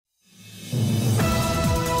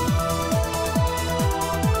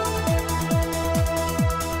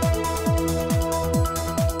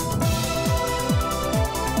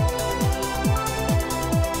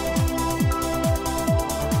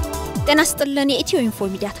ጤና ይስጥልን የኢትዮኢንፎ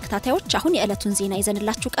ሚዲያ ተከታታዮች አሁን የዕለቱን ዜና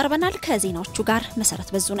ይዘንላችሁ ቀርበናል ከዜናዎቹ ጋር መሰረት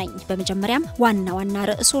በዙ ነኝ በመጀመሪያም ዋና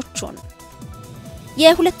ርዕሶቹን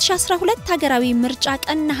የ2012 ሀገራዊ ምርጫ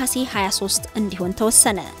ቀን ነሐሴ 23 እንዲሆን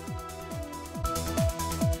ተወሰነ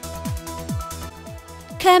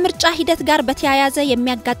ከምርጫ ሂደት ጋር በተያያዘ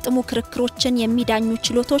የሚያጋጥሙ ክርክሮችን የሚዳኙ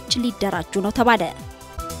ችሎቶች ሊደራጁ ነው ተባለ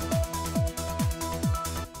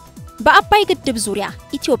በአባይ ግድብ ዙሪያ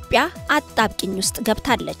ኢትዮጵያ አጣብቂኝ ውስጥ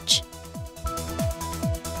ገብታለች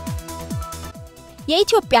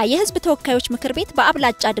የኢትዮጵያ የሕዝብ ተወካዮች ምክር ቤት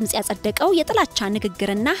በአብላጫ ድምጽ ያጸደቀው የጥላቻ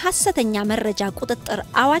ንግግርና ሐሰተኛ መረጃ ቁጥጥር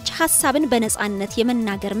አዋጅ ሐሳብን በነጻነት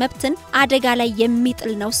የመናገር መብትን አደጋ ላይ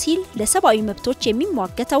የሚጥል ነው ሲል ለሰብአዊ መብቶች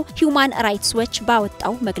የሚሟገተው ሂዩማን ራይትስ ዎች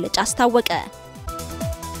ባወጣው መግለጫ አስታወቀ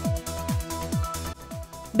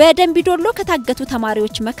በደምቢ ዶሎ ከታገቱ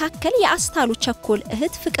ተማሪዎች መካከል የአስታሉ ቸኮል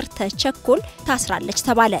እህት ፍቅርተ ቸኮል ታስራለች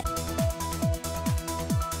ተባለ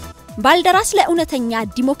ባልደራስ ለእውነተኛ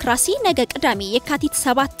ዲሞክራሲ ነገ ቅዳሜ የካቲት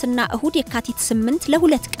 7 እና እሁድ የካቲት 8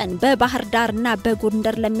 ለሁለት ቀን በባህር ዳርና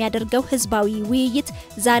በጎንደር ለሚያደርገው ህዝባዊ ውይይት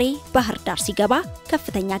ዛሬ ባህር ዳር ሲገባ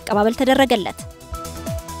ከፍተኛ አቀባበል ተደረገለት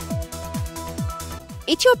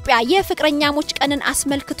ኢትዮጵያ የፍቅረኛሞች ቀንን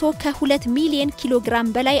አስመልክቶ ከ2 ሚሊዮን ኪሎግራም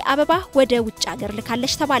በላይ አበባ ወደ ውጭ ሀገር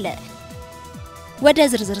ልካለች ተባለ ወደ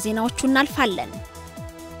ዝርዝር ዜናዎቹ እናልፋለን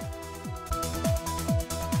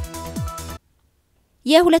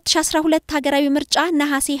የ2012 ሀገራዊ ምርጫ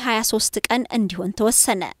ነሐሴ 23 ቀን እንዲሆን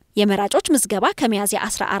ተወሰነ የመራጮች ምዝገባ ከሚያዝያ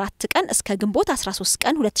 14 ቀን እስከ ግንቦት 13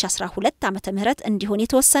 ቀን 2012 ዓመተ ምህረት እንዲሆን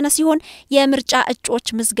የተወሰነ ሲሆን የምርጫ እጩዎች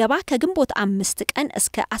ምዝገባ ከግንቦት 5 ቀን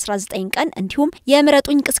እስከ 19 ቀን እንዲሁም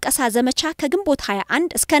የምረጡኝ ቅስቀሳ ዘመቻ ከግንቦት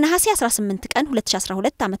 21 እስከ ነሐሴ 18 ቀን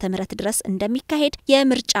 2012 ዓመተ ምህረት ድረስ እንደሚካሄድ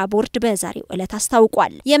የምርጫ ቦርድ በዛሬው ዕለት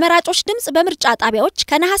አስታውቋል የመራጮች ድምጽ በምርጫ ጣቢያዎች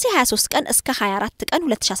ከነሐሴ 23 ቀን እስከ 24 ቀን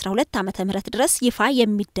 2012 ዓመተ ምህረት ድረስ ይፋ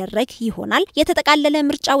የሚደረግ ይሆናል የተጠቃለለ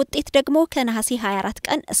ምርጫ ውጤት ደግሞ ከነሐሴ 24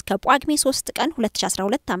 ቀን እስከ ጳጉሜ 3 ቀን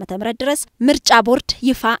 2012 ዓ.ም ድረስ ምርጫ ቦርድ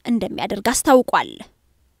ይፋ እንደሚያደርግ አስታውቋል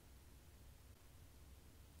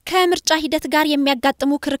ከምርጫ ሂደት ጋር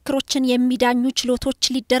የሚያጋጥሙ ክርክሮችን የሚዳኙ ችሎቶች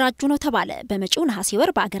ሊደራጁ ነው ተባለ በመጪው ነሐሴ ወር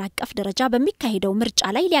በአገር አቀፍ ደረጃ በሚካሄደው ምርጫ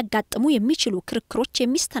ላይ ሊያጋጥሙ የሚችሉ ክርክሮች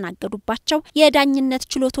የሚስተናገዱባቸው የዳኝነት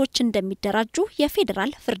ችሎቶች እንደሚደራጁ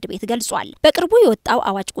የፌደራል ፍርድ ቤት ገልጿል በቅርቡ የወጣው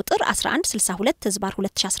አዋጅ ቁጥር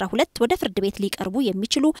 1162/2012 ወደ ፍርድ ቤት ሊቀርቡ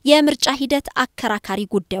የሚችሉ የምርጫ ሂደት አከራካሪ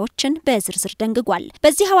ጉዳዮችን በዝርዝር ደንግጓል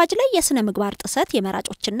በዚህ አዋጅ ላይ የስነ ምግባር ጥሰት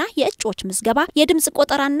የመራጮችና የእጩዎች ምዝገባ የድምጽ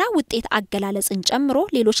ቆጠራና ውጤት አገላለጽን ጨምሮ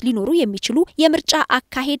ሌሎች ሊኖሩ የሚችሉ የምርጫ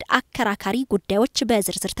አካሄድ አከራካሪ ጉዳዮች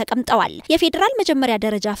በዝርዝር ተቀምጠዋል የፌደራል መጀመሪያ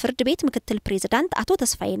ደረጃ ፍርድ ቤት ምክትል ፕሬዝዳንት አቶ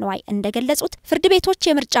ተስፋዬ ነዋይ እንደገለጹት ፍርድ ቤቶች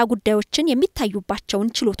የምርጫ ጉዳዮችን የሚታዩባቸውን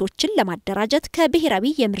ችሎቶችን ለማደራጀት ከብሔራዊ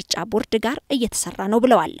የምርጫ ቦርድ ጋር እየተሰራ ነው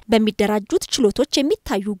ብለዋል በሚደራጁት ችሎቶች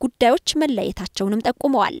የሚታዩ ጉዳዮች መለየታቸውንም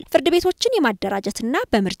ጠቁመዋል ፍርድ ቤቶችን የማደራጀትና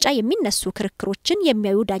በምርጫ የሚነሱ ክርክሮችን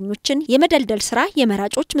የሚያዩ ዳኞችን የመደልደል ስራ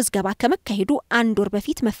የመራጮች ምዝገባ ከመካሄዱ አንድ ወር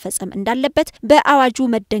በፊት መፈጸም እንዳለበት በአዋጁ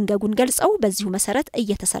ደንገጉን ገልጸው በዚሁ መሰረት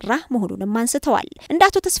እየተሰራ መሆኑንም አንስተዋል እንደ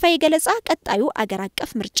አቶ ተስፋዬ ገለጻ ቀጣዩ አገር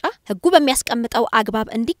አቀፍ ምርጫ ህጉ በሚያስቀምጠው አግባብ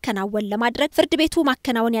እንዲከናወን ለማድረግ ፍርድ ቤቱ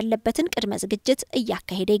ማከናወን ያለበትን ቅድመ ዝግጅት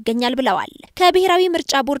እያካሄደ ይገኛል ብለዋል ከብሔራዊ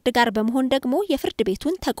ምርጫ ቦርድ ጋር በመሆን ደግሞ የፍርድ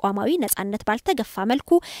ቤቱን ተቋማዊ ነጻነት ባልተገፋ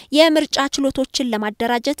መልኩ የምርጫ ችሎቶችን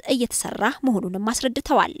ለማደራጀት እየተሰራ መሆኑንም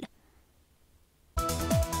አስረድተዋል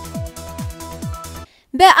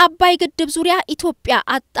በአባይ ግድብ ዙሪያ ኢትዮጵያ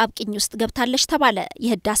አጣብቂኝ ውስጥ ገብታለች ተባለ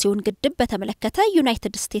የህዳሴውን ግድብ በተመለከተ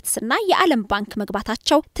ዩናይትድ ስቴትስ እና የዓለም ባንክ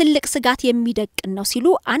መግባታቸው ትልቅ ስጋት የሚደቅን ነው ሲሉ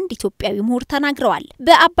አንድ ኢትዮጵያዊ ምሁር ተናግረዋል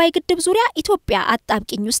በአባይ ግድብ ዙሪያ ኢትዮጵያ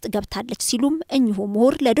አጣብቂኝ ውስጥ ገብታለች ሲሉም እኚሁ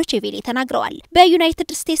ምሁር ለዶቼ ቬለ ተናግረዋል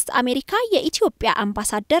በዩናይትድ ስቴትስ አሜሪካ የኢትዮጵያ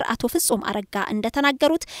አምባሳደር አቶ ፍጹም አረጋ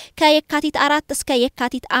እንደተናገሩት ከየካቲት 4 እስከ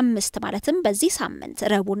የካቲት 5 ማለትም በዚህ ሳምንት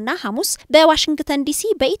ረቡዕና ሐሙስ በዋሽንግተን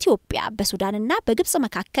ዲሲ በኢትዮጵያ በሱዳንና በግብጽ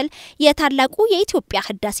መካከል የታላቁ የኢትዮጵያ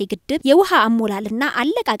ህዳሴ ግድብ የውሃ አሞላልና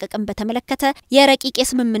አለቃቀቅን በተመለከተ የረቂቅ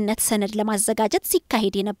የስምምነት ሰነድ ለማዘጋጀት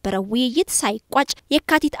ሲካሄድ የነበረው ውይይት ሳይቋጭ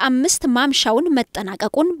የካቲት 5 ማምሻውን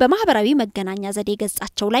መጠናቀቁን በማህበራዊ መገናኛ ዘዴ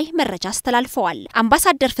ገጻቸው ላይ መረጃ አስተላልፈዋል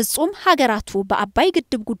አምባሳደር ፍጹም ሀገራቱ በአባይ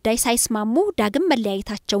ግድብ ጉዳይ ሳይስማሙ ዳግም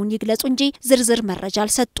መለያየታቸውን ይግለጹ እንጂ ዝርዝር መረጃ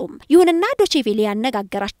አልሰጡም ይሁንና ዶቼ ቬለ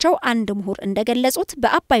ያነጋገራቸው አንድ ምሁር እንደገለጹት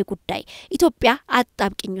በአባይ ጉዳይ ኢትዮጵያ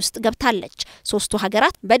አጣብቂኝ ውስጥ ገብታለች ሶስቱ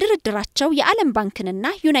ሀገራት በድርድራቸው የዓለም ባንክንና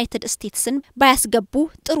ዩናይትድ ስቴትስን ባያስገቡ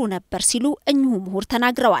ጥሩ ነበር ሲሉ እኚሁ ምሁር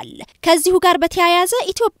ተናግረዋል። ከዚሁ ጋር በተያያዘ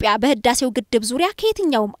ኢትዮጵያ በህዳሴው ግድብ ዙሪያ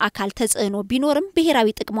ከየትኛውም አካል ተጽዕኖ ቢኖርም ብሔራዊ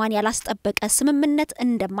ጥቅሟን ያላስጠበቀ ስምምነት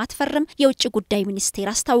እንደማትፈርም የውጭ ጉዳይ ሚኒስቴር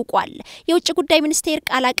አስታውቋል። የውጭ ጉዳይ ሚኒስቴር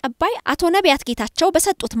ቃል አቀባይ አቶ ነቢያት ጌታቸው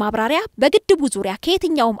በሰጡት ማብራሪያ በግድቡ ዙሪያ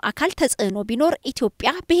ከየትኛውም አካል ተጽዕኖ ቢኖር ኢትዮጵያ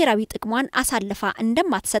ብሔራዊ ጥቅሟን አሳልፋ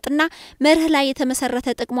እንደማትሰጥና መርህ ላይ የተመሰረተ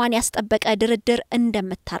ጥቅሟን ያስጠበቀ ድርድር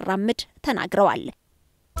እንደምታራምድ ተናግረዋል።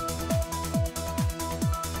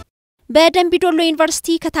 በደምቢ ዶሎ ዩኒቨርሲቲ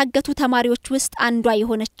ከታገቱ ተማሪዎች ውስጥ አንዷ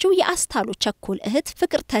የሆነችው የአስታሉ ቸኮል እህት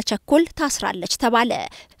ፍቅርተ ቸኮል ታስራለች ተባለ።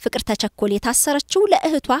 ፍቅርተ ቸኮል የታሰረችው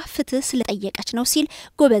ለእህቷ ፍትህ ስለጠየቀች ነው ሲል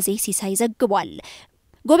ጎበዜ ሲሳይ ዘግቧል።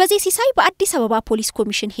 ጎበዜ ሲሳይ በአዲስ አበባ ፖሊስ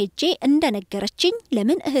ኮሚሽን ሄጄ እንደነገረችኝ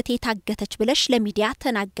ለምን እህቴ ታገተች ብለሽ ለሚዲያ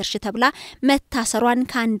ተናገርሽ ተብላ መታሰሯን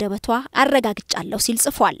ካንደበቷ አረጋግጫለሁ ሲል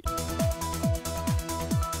ጽፏል።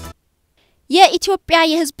 የኢትዮጵያ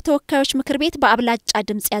የሕዝብ ተወካዮች ምክር ቤት በአብላጫ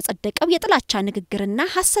ድምጽ ያጸደቀው የጥላቻ ንግግርና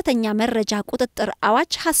ሐሰተኛ መረጃ ቁጥጥር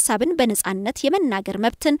አዋጅ ሐሳብን በነጻነት የመናገር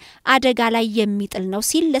መብትን አደጋ ላይ የሚጥል ነው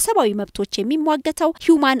ሲል ለሰብአዊ መብቶች የሚሟገተው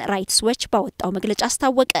ሂዩማን ራይትስ ዎች ባወጣው መግለጫ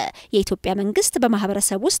አስታወቀ። የኢትዮጵያ መንግስት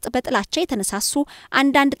በማህበረሰብ ውስጥ በጥላቻ የተነሳሱ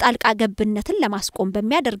አንዳንድ ጣልቃ ገብነትን ለማስቆም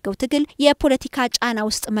በሚያደርገው ትግል የፖለቲካ ጫና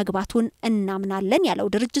ውስጥ መግባቱን እናምናለን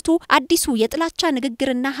ያለው ድርጅቱ አዲሱ የጥላቻ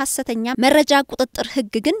ንግግርና ሐሰተኛ መረጃ ቁጥጥር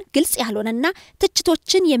ህግ ግን ግልጽ ያልሆነ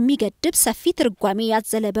ትችቶችን የሚገድብ ሰፊ ትርጓሜ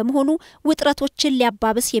ያዘለ በመሆኑ ውጥረቶችን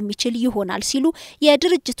ሊያባብስ የሚችል ይሆናል ሲሉ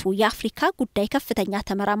የድርጅቱ የአፍሪካ ጉዳይ ከፍተኛ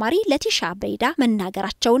ተመራማሪ ለቲሻ በይዳ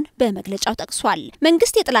መናገራቸውን በመግለጫው ጠቅሷል።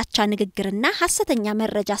 መንግስት የጥላቻ ንግግርና ሐሰተኛ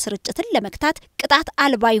መረጃ ስርጭትን ለመክታት ቅጣት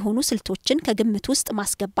አልባ የሆኑ ስልቶችን ከግምት ውስጥ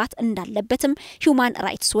ማስገባት እንዳለበትም ሂዩማን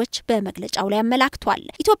ራይትስ ዎች በመግለጫው ላይ አመላክቷል።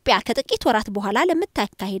 ኢትዮጵያ ከጥቂት ወራት በኋላ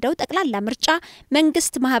ለምታካሂደው ጠቅላላ ምርጫ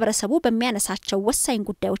መንግስት ማህበረሰቡ በሚያነሳቸው ወሳኝ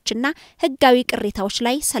ጉዳዮችና ህጋዊ ቅሬታዎች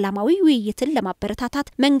ላይ ሰላማዊ ውይይትን ለማበረታታት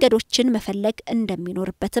መንገዶችን መፈለግ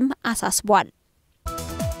እንደሚኖርበትም አሳስቧል።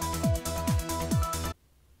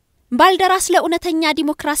 ባልደራስ ለእውነተኛ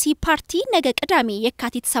ዲሞክራሲ ፓርቲ ነገ ቅዳሜ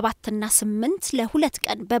የካቲት 7 እና 8 ለሁለት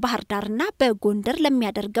ቀን በባህር ዳርና በጎንደር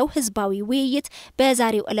ለሚያደርገው ህዝባዊ ውይይት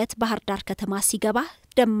በዛሬው ዕለት ባህር ዳር ከተማ ሲገባ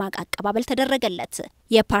ደማቅ አቀባበል ተደረገለት።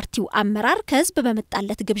 የፓርቲው አመራር ከህዝብ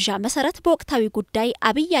በመጣለት ግብዣ መሰረት በወቅታዊ ጉዳይ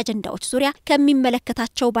አብይ አጀንዳዎች ዙሪያ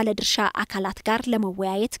ከሚመለከታቸው ባለድርሻ አካላት ጋር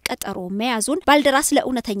ለመወያየት ቀጠሮ መያዙን ባልደራስ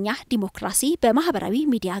ለእውነተኛ ዲሞክራሲ በማህበራዊ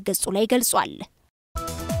ሚዲያ ገጹ ላይ ገልጿል።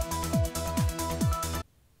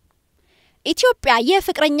 ኢትዮጵያ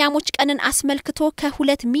የፍቅረኛሞች ቀንን አስመልክቶ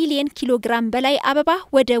ከ2 ሚሊዮን ኪሎግራም በላይ አበባ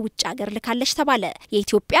ወደ ውጭ ሀገር ልካለች ተባለ።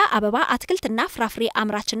 የኢትዮጵያ አበባ አትክልትና ፍራፍሬ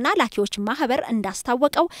አምራችና ላኪዎች ማህበር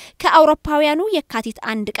እንዳስታወቀው ከአውሮፓውያኑ የካቲት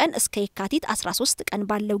 1 ቀን እስከ የካቲት 13 ቀን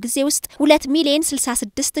ባለው ጊዜ ውስጥ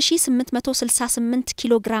 2,066,868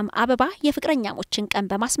 ኪሎግራም አበባ የፍቅረኛሞችን ቀን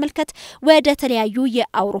በማስመልከት ወደ ተለያዩ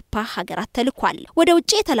የአውሮፓ ሀገራት ተልኳል። ወደ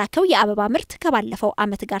ውጭ የተላከው የአበባ ምርት ከባለፈው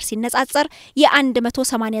ዓመት ጋር ሲነጻጸር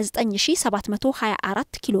የ189,724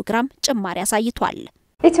 ኪሎግራም ጭማሪ አሳይቷል።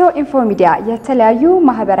 EthioInfo Media የተለያዩ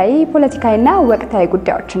ማህበራዊ ፖለቲካዊና ወቅታዊ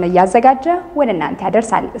ጉዳዮችን ያዘጋጀ ወደ እናንተ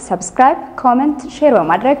ያደርሳል። ሰብስክራይብ፣ ኮሜንት፣ ሼር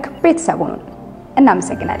በማድረግ ቤተሰቡን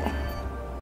እናመሰግናለን።